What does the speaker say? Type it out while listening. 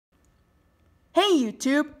Hey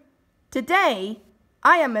YouTube! Today,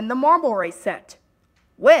 I am in the marble race set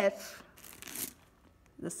with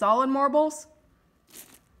the solid marbles,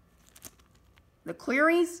 the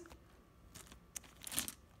clearies,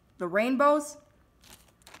 the rainbows,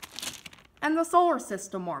 and the solar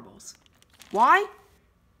system marbles. Why?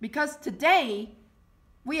 Because today,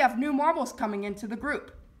 we have new marbles coming into the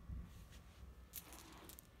group.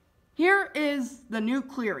 Here is the new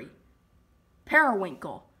cleary,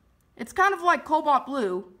 Periwinkle. It's kind of like cobalt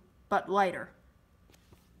blue, but lighter.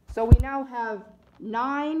 So we now have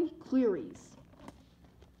 9 clearies.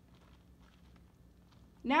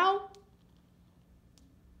 Now,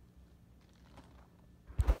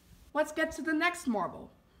 let's get to the next marble.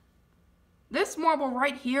 This marble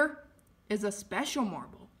right here is a special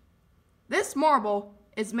marble. This marble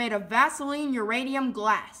is made of Vaseline uranium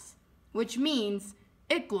glass, which means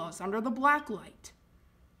it glows under the black light.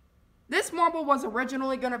 This marble was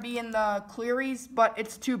originally going to be in the clearies, but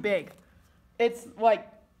it's too big. It's like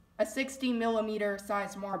a 60 millimeter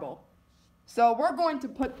size marble. So we're going to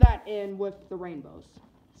put that in with the rainbows,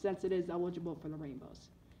 since it is eligible for the rainbows.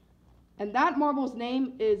 And that marble's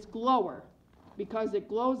name is Glower, because it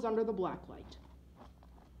glows under the black light.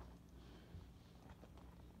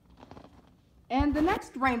 And the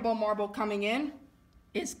next rainbow marble coming in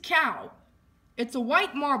is Cow. It's a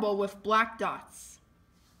white marble with black dots.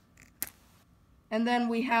 And then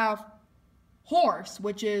we have Horse,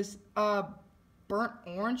 which is a burnt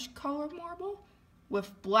orange color marble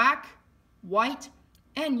with black, white,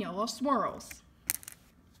 and yellow swirls.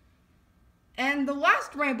 And the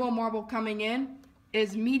last rainbow marble coming in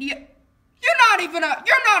is Meteor. You're not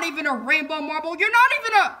even a rainbow marble. You're not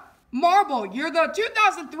even a marble. You're the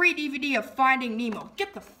 2003 DVD of Finding Nemo.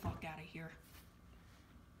 Get the fuck out of here.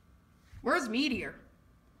 Where's Meteor?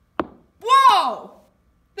 Whoa!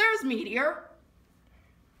 There's Meteor.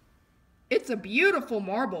 It's a beautiful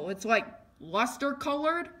marble. It's like luster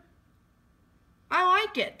colored. I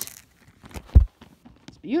like it.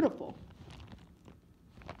 It's beautiful.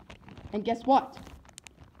 And guess what?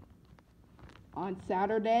 On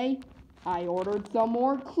Saturday, I ordered some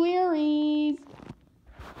more clearies.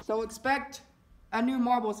 So expect a new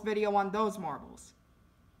marbles video on those marbles.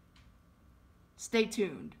 Stay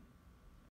tuned.